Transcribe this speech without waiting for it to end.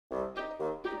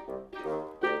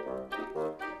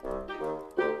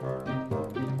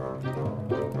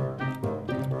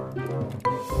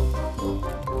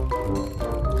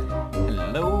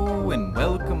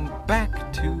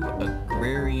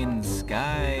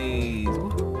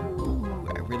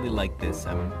like this.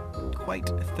 I'm quite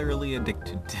thoroughly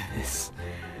addicted to this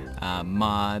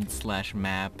mod slash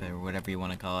map or whatever you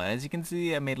want to call it. As you can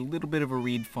see, I made a little bit of a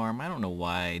reed farm. I don't know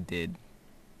why I did.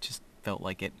 Just felt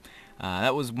like it.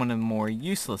 That was one of the more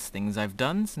useless things I've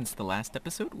done since the last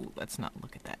episode. Ooh, let's not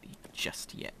look at that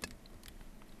just yet.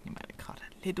 You might have caught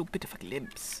a little bit of a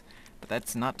glimpse. But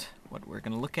that's not what we're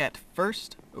going to look at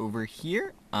first. Over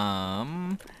here,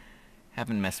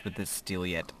 haven't messed with this steel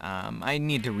yet. I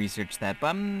need to research that, but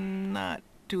I'm not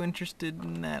too interested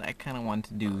in that. I kind of want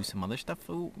to do some other stuff.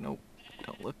 Oh, no,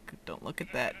 don't look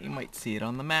at that. You might see it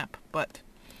on the map, but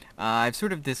I've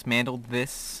sort of dismantled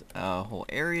this whole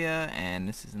area, and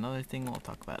this is another thing we'll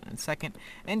talk about in a second,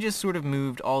 and just sort of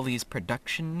moved all these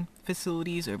production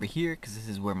facilities over here, because this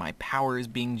is where my power is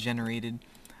being generated.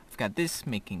 I've got this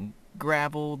making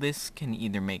gravel. This can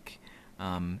either make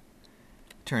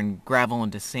turn gravel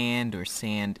into sand or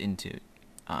sand into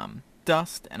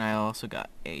dust, and I also got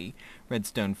a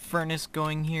redstone furnace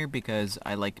going here because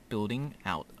I like building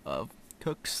out of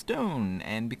cooked stone,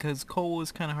 and because coal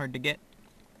is kind of hard to get,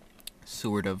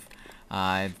 sort of.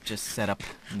 I've just set up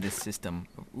this system.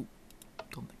 Ooh,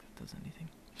 don't think that does anything.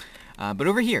 But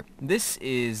over here, this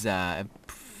is a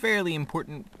fairly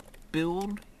important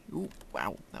build. Ooh,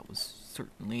 wow, that was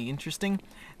certainly interesting.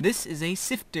 This is a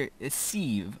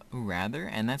sieve, rather,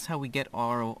 and that's how we get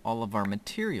all of our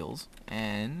materials,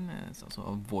 and it's also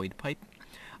a void pipe.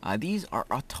 These are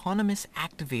autonomous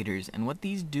activators, and what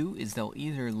these do is they'll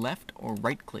either left or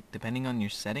right click, depending on your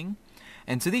setting.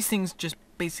 And so these things just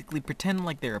basically pretend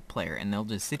like they're a player, and they'll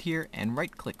just sit here and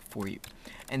right click for you.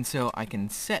 And so I can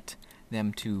set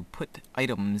them to put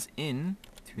items in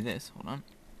through this. Hold on.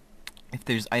 If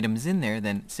there's items in there,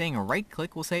 then saying a right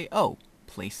click will say, oh,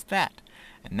 place that.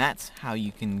 And that's how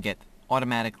you can get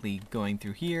automatically going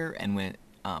through here, and when it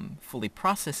fully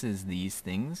processes these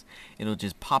things, it'll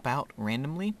just pop out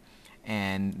randomly,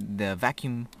 and the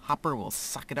vacuum hopper will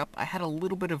suck it up. I had a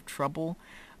little bit of trouble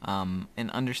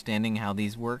in understanding how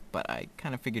these work, but I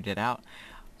kind of figured it out.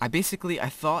 I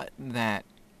thought that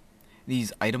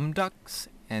these item ducts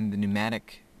and the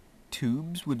pneumatic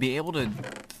tubes would be able to,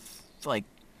 like,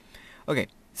 okay,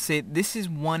 say this is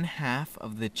 1/2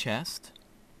 of the chest,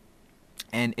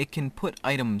 and it can put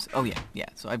items. Oh yeah.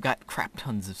 So I've got crap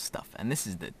tons of stuff, and this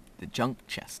is the junk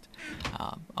chest.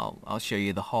 I'll show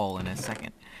you the haul in a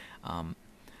second.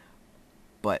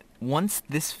 But once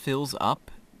this fills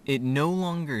up, it no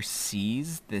longer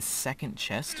sees this second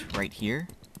chest right here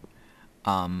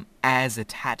as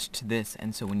attached to this,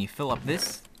 and so when you fill up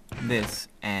this,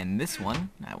 and this one,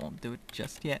 I won't do it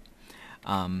just yet.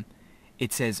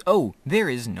 It says, oh, there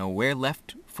is nowhere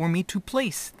left for me to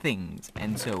place things.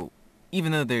 And so,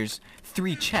 even though there's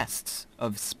 3 chests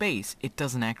of space, it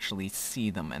doesn't actually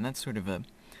see them. And that's sort of a,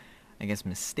 I guess,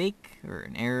 mistake or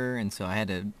an error. And so I had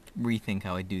to rethink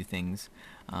how I do things.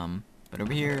 But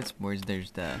over here, it's where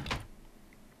there's the...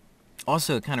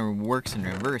 Also, it kind of works in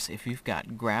reverse. If you've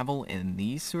got gravel in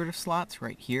these sort of slots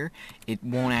right here, it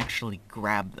won't actually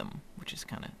grab them, which is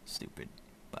kind of stupid.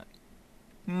 But,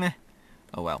 meh.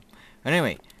 Oh well. But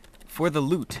anyway, for the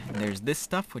loot, there's this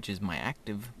stuff, which is my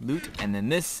active loot, and then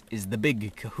this is the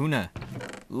big kahuna.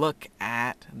 Look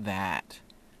at that.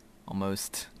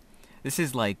 Almost. This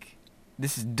is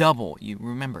double. You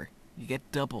remember, you get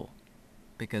double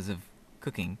because of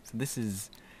cooking. So this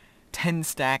is 10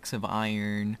 stacks of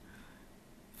iron,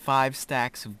 5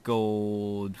 stacks of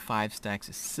gold, 5 stacks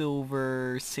of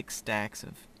silver, 6 stacks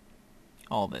of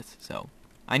all this. So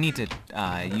I need to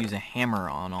use a hammer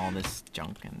on all this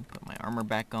junk and put my armor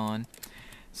back on.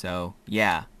 So,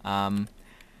 yeah.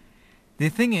 The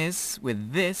thing is,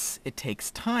 with this, it takes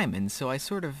time, and so I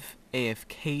sort of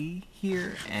AFK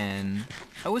here, and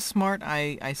I was smart.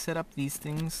 I set up these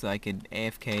things so I could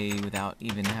AFK without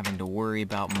even having to worry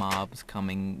about mobs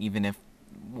coming, even if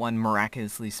one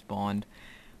miraculously spawned.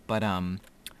 But,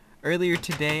 earlier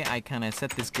today, I kind of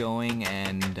set this going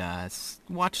and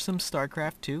watched some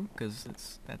StarCraft 2,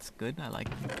 because that's good. I like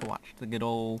to watch the good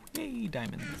old, yay,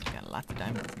 diamonds. Got lots of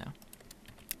diamonds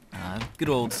now. Good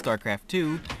old StarCraft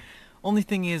 2. Only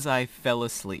thing is I fell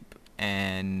asleep,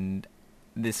 and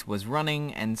this was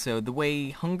running, and so the way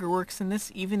hunger works in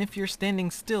this, even if you're standing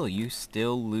still, you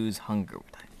still lose hunger,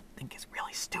 which I think is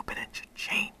really stupid and should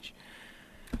change.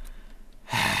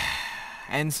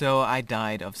 And so I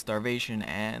died of starvation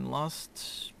and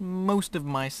lost most of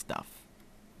my stuff.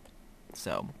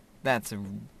 So that's a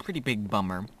pretty big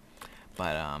bummer.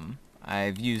 But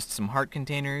I've used some heart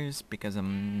containers because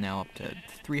I'm now up to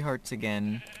 3 hearts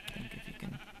again. I think if you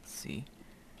can see.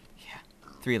 Yeah,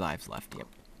 3 lives left, yep.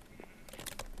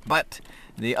 But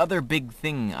the other big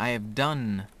thing I have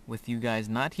done with you guys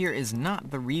not here is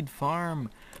not the reed farm,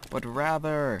 but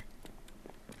rather...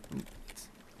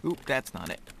 Oop, that's not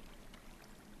it.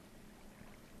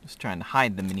 Just trying to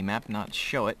hide the minimap, not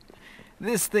show it.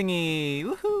 This thingy!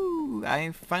 Woohoo!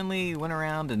 I finally went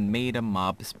around and made a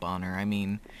mob spawner. I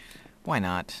mean, why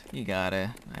not? You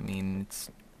gotta. I mean, it's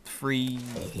free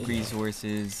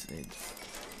resources. It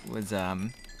was, I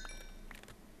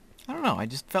don't know, I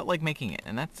just felt like making it,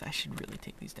 and I should really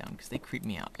take these down, because they creep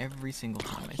me out every single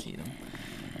time I see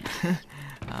them.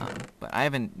 But I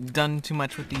haven't done too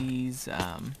much with these,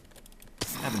 I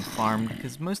haven't farmed,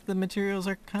 because most of the materials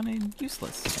are kind of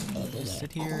useless. I'll just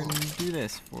sit here and do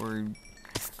this for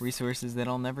resources that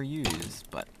I'll never use,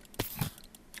 but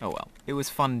oh well. It was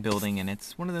fun building, and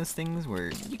it's one of those things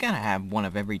where you gotta have one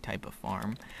of every type of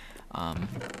farm.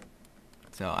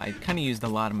 So I kind of used a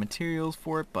lot of materials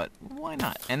for it, but why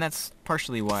not? And that's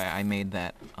partially why I made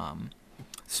that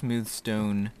smooth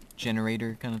stone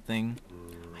generator kind of thing.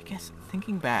 I guess,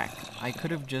 thinking back, I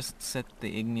could have just set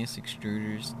the igneous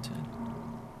extruders to...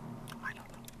 I don't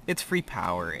know. It's free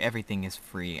power. Everything is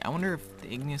free. I wonder if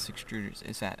the igneous extruders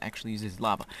actually uses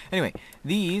lava. Anyway,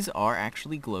 these are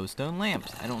actually glowstone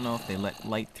lamps. I don't know if they let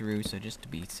light through, so just to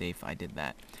be safe, I did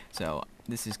that. So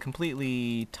this is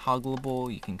completely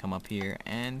toggleable. You can come up here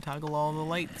and toggle all the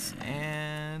lights,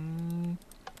 and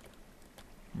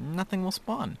nothing will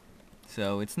spawn.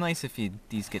 So it's nice if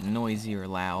these get noisy or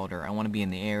loud, or I want to be in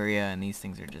the area and these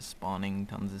things are just spawning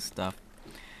tons of stuff.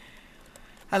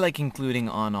 I like including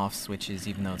on-off switches,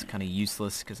 even though it's kind of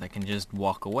useless because I can just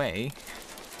walk away.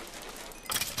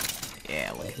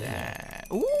 Yeah, look at that.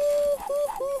 Ooh, hoo,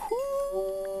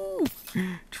 hoo,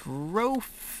 hoo.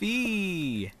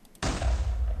 Trophy!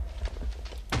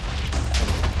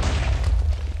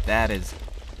 That is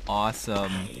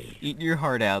awesome. Eat your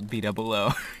heart out,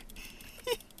 B-double-O.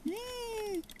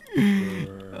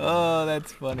 Oh,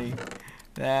 that's funny.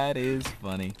 That is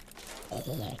funny.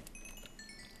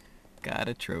 Got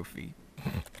a trophy.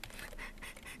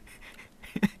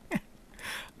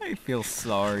 I feel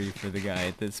sorry for the guy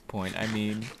at this point. I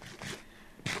mean,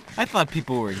 I thought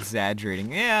people were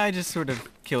exaggerating. Yeah, I just sort of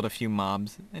killed a few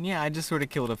mobs. And yeah, I just sort of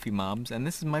killed a few mobs. And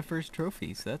this is my first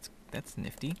trophy, so that's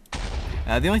nifty.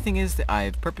 The only thing is that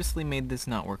I've purposely made this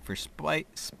not work for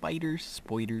spiders.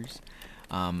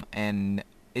 And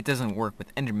it doesn't work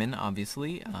with Enderman,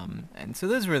 obviously. And so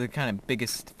those were the kind of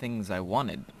biggest things I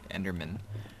wanted, Enderman.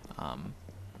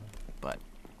 But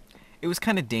it was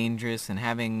kind of dangerous, and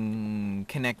having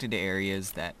connected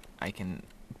areas that I can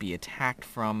be attacked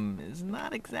from is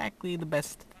not exactly the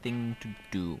best thing to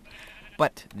do.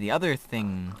 But the other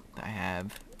thing that I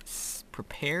have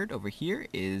prepared over here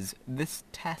is this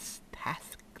tasked.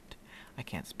 I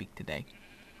can't speak today.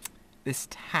 This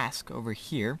task over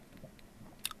here,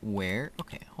 where,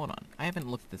 okay, hold on. I haven't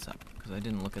looked this up because I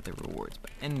didn't look at the rewards, but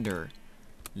Ender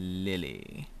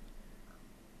Lily.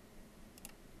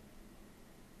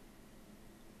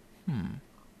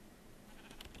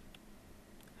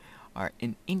 Are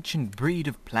an ancient breed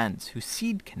of plants whose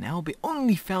seed can now be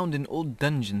only found in old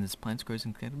dungeons. This plant grows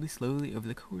incredibly slowly over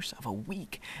the course of a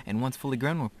week, and once fully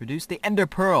grown will produce the Ender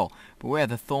Pearl. Beware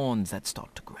the thorns that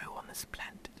start to grow on this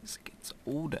plant as it gets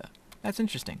older. That's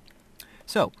interesting.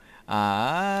 So,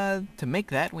 to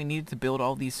make that, we needed to build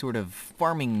all these sort of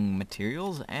farming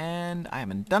materials, and I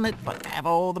haven't done it, but I have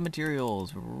all the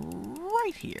materials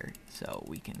right here. So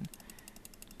we can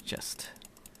just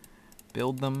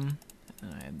build them.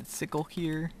 I have the sickle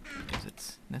here because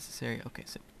it's necessary. Okay,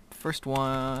 so first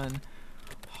one,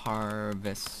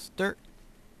 harvester,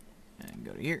 and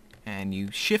go to here, and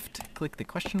you shift, click the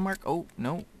question mark. Oh,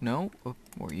 no, oh,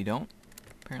 or you don't,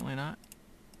 apparently not.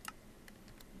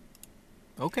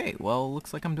 Okay, well,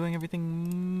 looks like I'm doing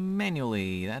everything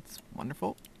manually. That's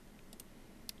wonderful.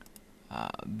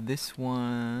 This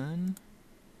one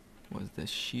was the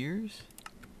shears.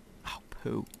 Oh,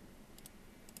 poo.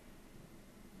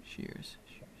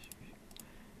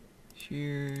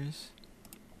 Shears.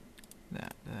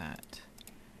 That.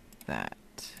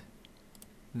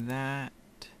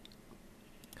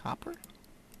 Copper?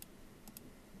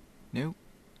 Nope.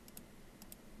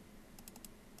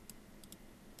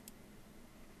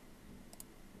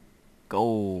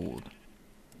 Gold.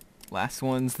 Last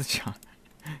one's the charm.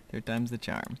 Third time's the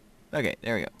charm. Okay,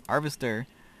 there we go. Harvester.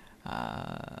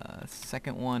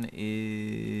 Second one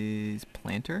is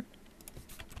planter.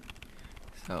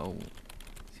 So,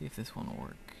 see if this one will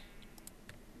work.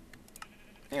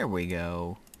 There we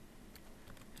go.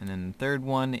 And then the third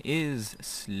one is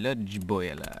sludge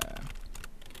boiler.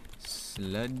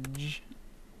 Sludge.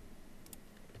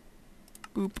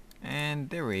 Boop. And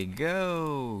there we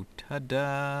go.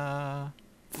 Ta-da!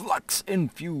 Flux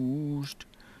infused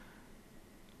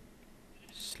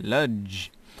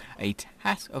sludge. A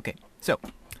task. Okay, so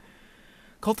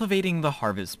cultivating the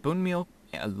harvest. Bone meal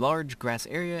a large grass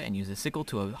area and use a sickle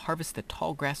to harvest the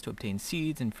tall grass to obtain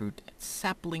seeds and fruit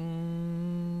saplings.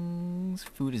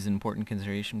 Food is an important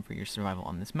consideration for your survival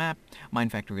on this map. Mine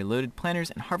Factory Reloaded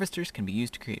planters and harvesters can be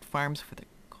used to create farms for the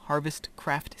harvest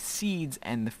craft seeds,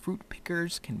 and the fruit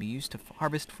pickers can be used to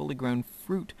harvest fully grown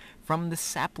fruit from the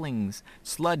saplings.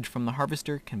 Sludge from the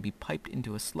harvester can be piped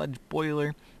into a sludge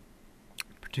boiler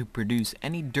to produce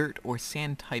any dirt or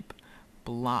sand type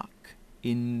block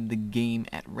in the game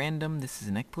at random. This is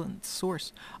an excellent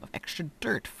source of extra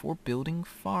dirt for building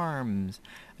farms.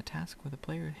 A task where the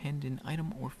player hand in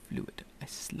item or fluid. A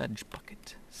sludge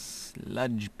bucket.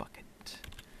 Sludge bucket.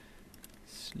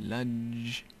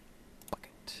 Sludge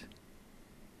bucket.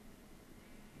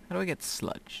 How do I get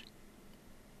sludge?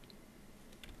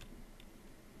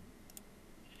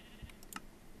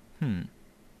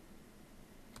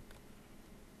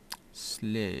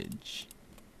 Sludge.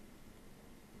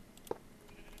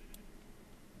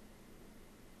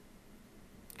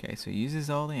 Okay, so it uses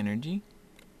all the energy.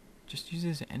 Just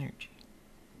uses energy.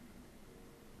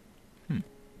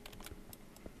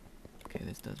 Okay,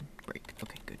 this doesn't break.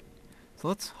 Okay, good. So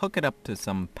let's hook it up to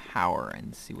some power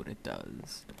and see what it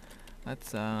does.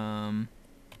 Let's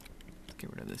get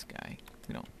rid of this guy.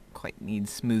 We don't quite need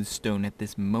smooth stone at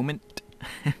this moment.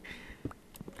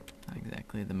 Not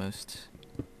exactly the most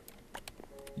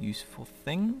useful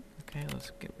thing. Okay, let's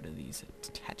get rid of these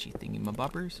attachy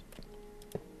thingy-mabobbers.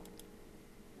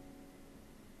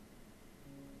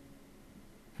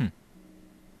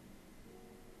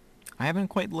 I haven't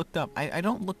quite looked up. I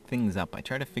don't look things up. I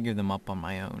try to figure them up on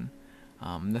my own.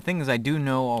 The things I do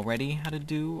know already how to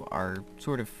do are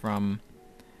sort of from...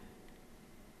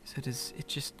 So does it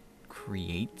just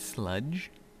create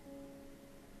sludge?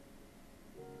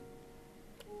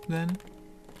 Then?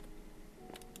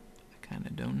 I kind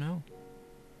of don't know.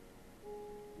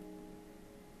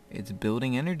 It's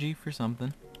building energy for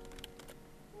something.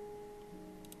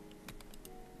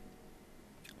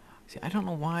 See, I don't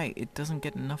know why it doesn't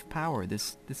get enough power.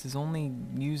 This is only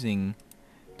using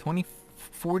 20,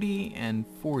 40, and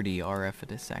 40 RF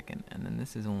at a second, and then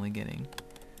this is only getting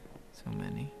so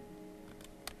many.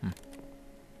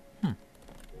 I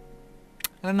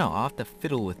don't know. I'll have to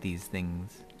fiddle with these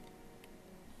things.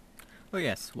 Oh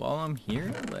yes, while I'm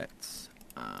here, let's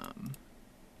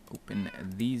open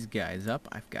these guys up.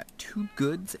 I've got 2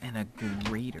 goods and a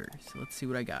grater. So let's see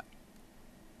what I got.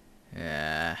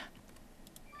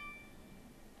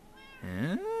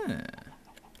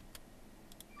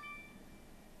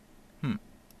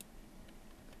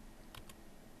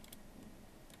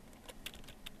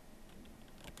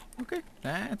 Okay,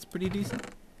 that's pretty decent.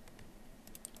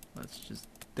 Let's just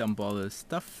dump all this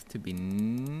stuff to be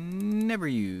never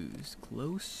used.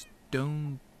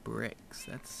 Glowstone bricks.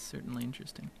 That's certainly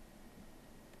interesting.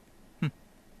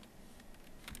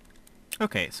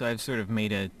 Okay, so I've sort of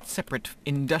made a separate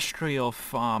industrial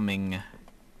farming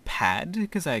pad,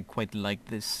 because I quite like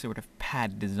this sort of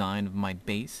pad design of my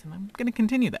base, and I'm going to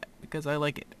continue that, because I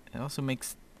like it. It also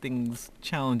makes things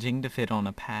challenging to fit on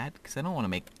a pad, because I don't want to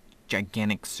make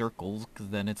gigantic circles, because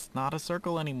then it's not a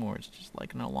circle anymore. It's just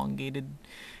like an elongated...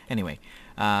 Anyway,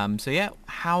 so yeah,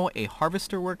 how a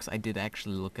harvester works, I did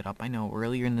actually look it up. I know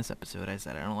earlier in this episode I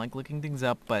said I don't like looking things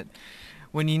up, but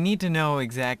when you need to know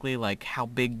exactly like how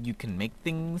big you can make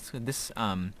things, this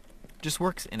just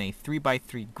works in a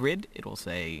 3x3 grid. It'll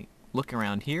say, look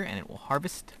around here, and it will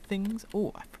harvest things.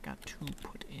 Oh, I forgot to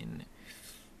put in...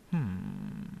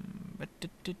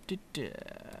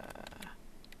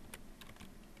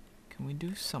 Can we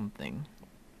do something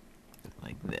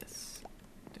like this?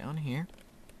 Down here.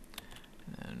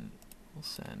 And then we'll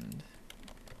send...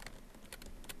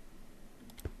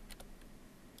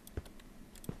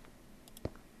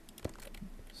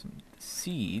 some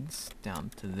seeds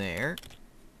down to there.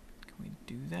 Can we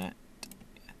do that?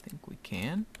 I think we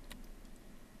can.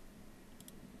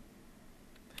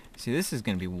 See, this is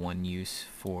going to be one use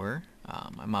for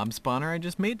my mob spawner I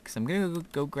just made, because I'm going to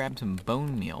go grab some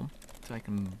bone meal, so I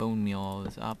can bone meal all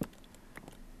this up.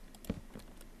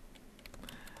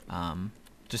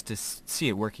 Just to see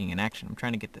it working in action. I'm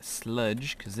trying to get the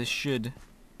sludge, because this should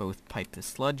both pipe the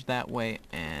sludge that way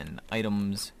and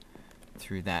items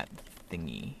through that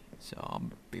thingy. So I'll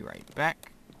be right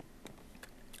back.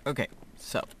 Okay,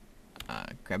 so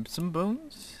grab some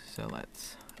bones. So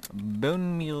let's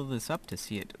bone meal this up to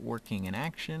see it working in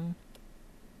action.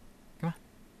 Come on.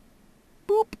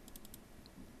 Boop.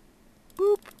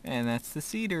 Boop. And that's the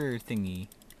cedar thingy.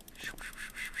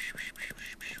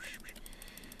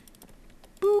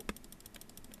 Boop.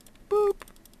 Boop.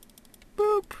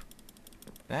 Boop.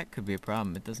 That could be a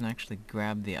problem. It doesn't actually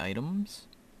grab the items.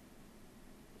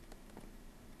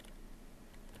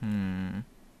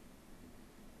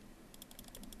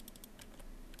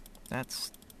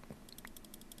 That's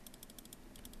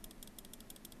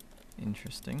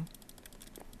interesting.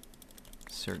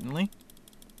 Certainly.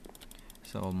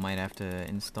 So might have to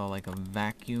install like a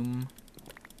vacuum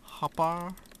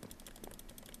hopper.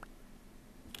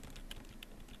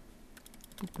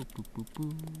 Boop, boop, boop, boop,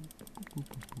 boop. Boop, boop,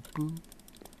 boop, boop, boop.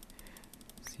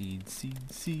 Seeds,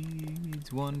 seeds,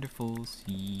 seeds, wonderful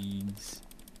seeds.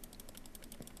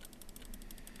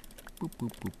 Boop,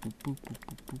 boop, boop, boop, boop, boop,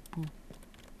 boop, boop, boop.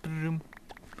 Broom,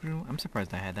 broom. I'm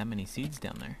surprised I had that many seeds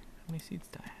down there. How many seeds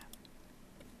do I have?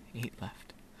 8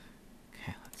 left.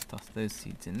 Okay, let's toss those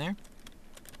seeds in there.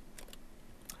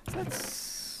 So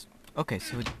that's... Okay,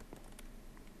 so it...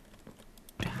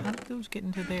 How did those get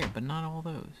into there, but not all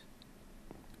those?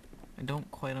 I don't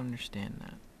quite understand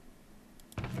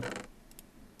that.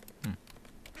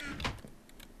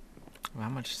 Well, how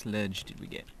much sludge did we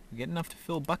get? We get enough to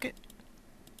fill a bucket?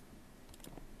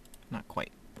 Not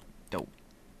quite. Dope.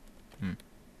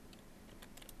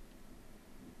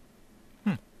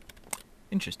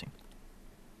 Interesting.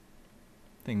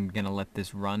 I think I'm gonna let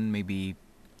this run, maybe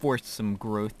force some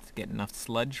growth to get enough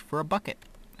sludge for a bucket.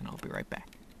 And I'll be right back.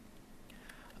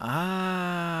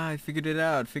 Ah, I figured it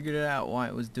out why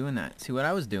it was doing that. See, what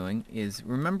I was doing is,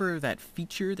 remember that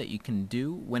feature that you can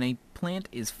do? When a plant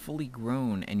is fully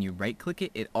grown and you right-click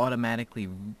it, it automatically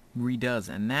redoes,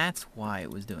 and that's why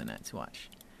it was doing that. So watch.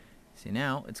 See,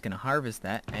 now it's going to harvest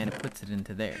that, and it puts it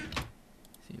into there.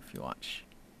 See if you watch.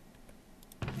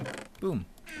 Boom.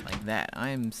 Like that. I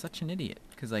am such an idiot.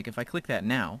 Because, like, if I click that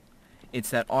now, it's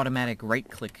that automatic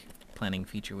right-click planting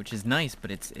feature, which is nice,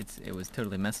 but it was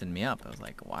totally messing me up. I was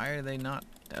like, why are they not?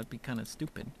 That would be kind of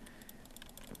stupid.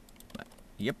 But,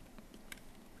 yep.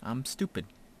 I'm stupid.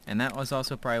 And that was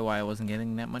also probably why I wasn't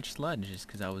getting that much sludge, just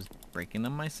because I was breaking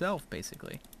them myself,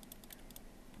 basically.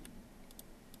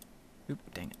 Oop,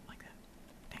 dang it.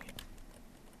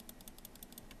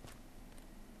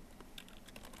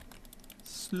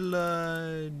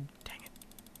 Sludge. Dang it.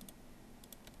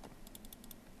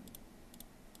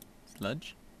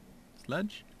 Sludge?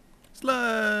 Sludge?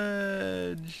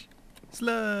 Sludge!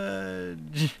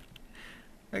 Sludge!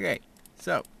 Okay,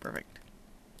 so, perfect.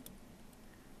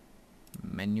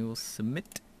 Manual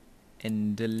submit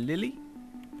and a lily.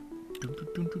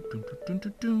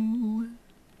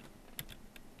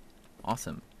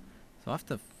 Awesome. So I'll have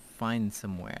to find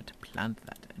somewhere to plant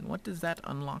that. And what does that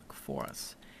unlock for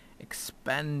us?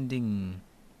 Expanding.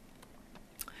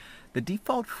 The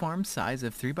default farm size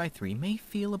of 3x3 may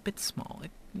feel a bit small.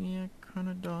 It kind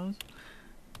of does.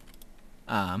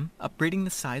 Upgrading the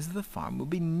size of the farm will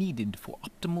be needed for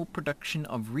optimal production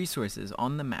of resources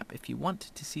on the map. If you want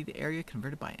to see the area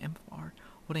converted by MFR,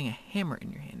 holding a hammer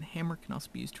in your hand. The hammer can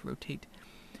also be used to rotate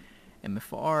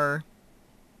MFR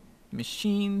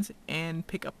machines and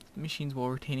pick up machines while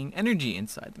retaining energy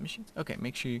inside the machines. Okay,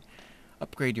 make sure you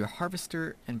upgrade your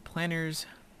harvester and planters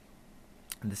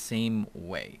the same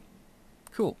way.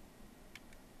 Cool.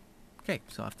 Okay,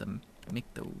 so I'll have to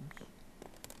make those.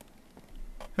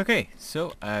 Okay,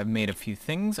 so I've made a few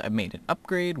things. I've made an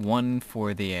upgrade, one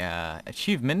for the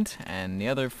achievement, and the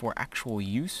other for actual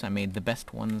use. I made the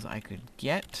best ones I could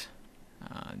get.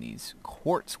 These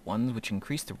quartz ones, which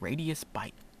increase the radius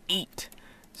by 8.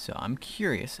 So I'm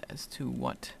curious as to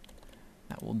what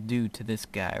that will do to this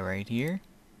guy right here.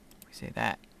 We say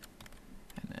that.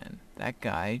 And then that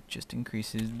guy just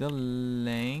increases the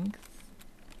length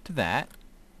to that.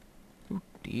 Oh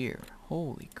dear.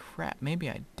 Holy crap. Maybe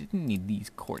I didn't need these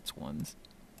quartz ones.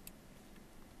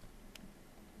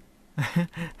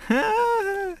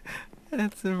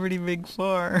 That's a pretty big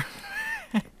farm.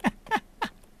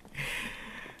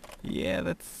 Yeah,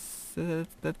 that's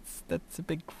a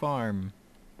big farm.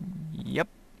 Yep.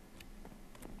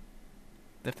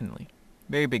 Definitely.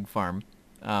 Very big farm.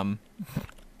 Kind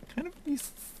of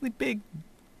uselessly big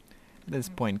at this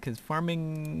point, because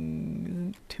farming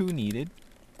isn't too needed.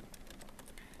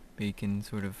 But you can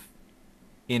sort of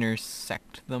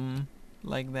intersect them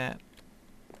like that.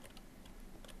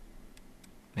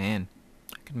 Man,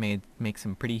 I could make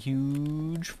some pretty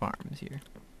huge farms here.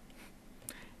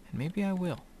 And maybe I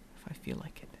will, if I feel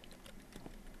like it.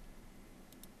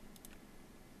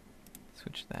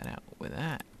 Switch that out with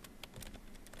that.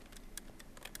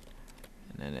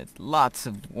 And then it's lots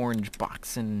of orange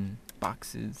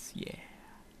boxes, yeah.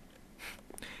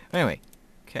 Anyway,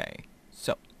 okay,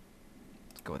 so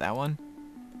let's go with that one.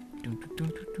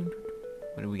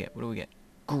 What do we get? What do we get?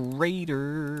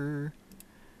 Grader.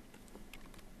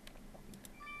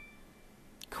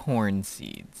 corn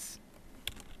seeds.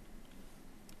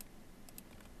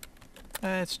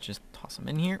 Let's just toss them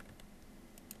in here.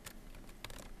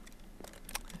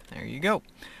 There you go.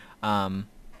 I'm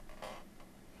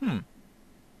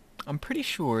pretty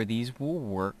sure these will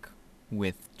work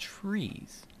with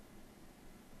trees,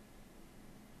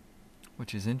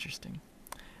 which is interesting.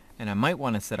 And I might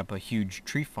want to set up a huge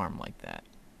tree farm like that.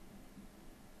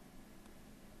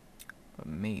 But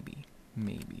maybe.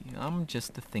 I'm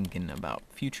just thinking about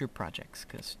future projects,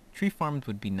 because tree farms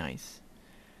would be nice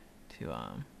to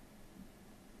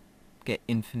get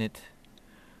infinite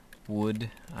wood.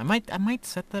 I might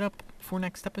set that up for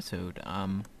next episode.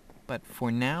 But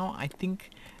for now, I think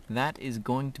that is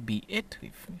going to be it.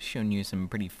 We've shown you some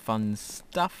pretty fun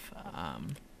stuff.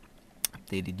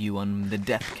 Updated you on the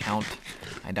death count.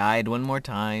 I died one more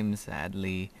time,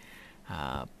 sadly.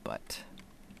 But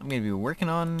I'm going to be working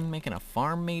on making a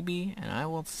farm, maybe, and I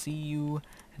will see you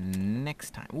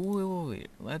next time. Wait.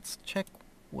 Let's check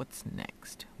what's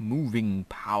next. Moving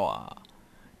power.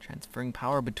 Transferring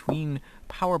power between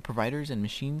power providers and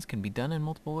machines can be done in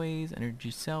multiple ways.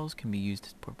 Energy cells can be used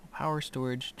as portable power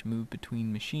storage to move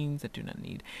between machines that do not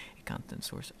need a constant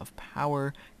source of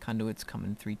power. Conduits come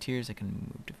in 3 tiers that can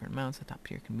move different amounts. The top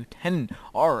tier can move 10K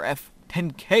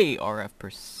RF per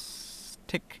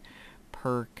stick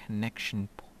per connection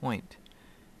point.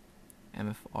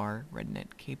 MFR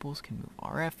RedNet cables can move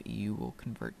RF. EU will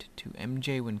convert to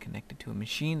MJ when connected to a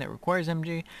machine that requires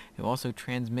MJ. It will also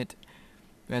transmit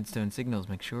redstone signals.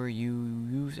 Make sure you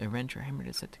use a wrench or hammer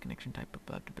to set the connection type.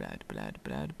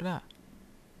 Blah.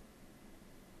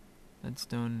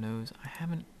 Redstone knows. I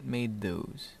haven't made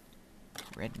those.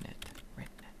 RedNet.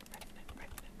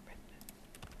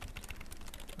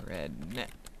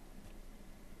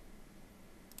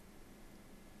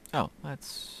 Oh,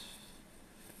 that's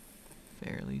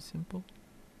fairly simple.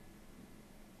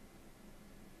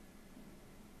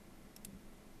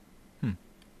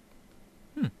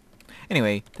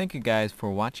 Anyway, thank you guys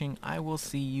for watching. I will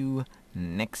see you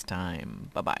next time.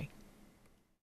 Bye-bye.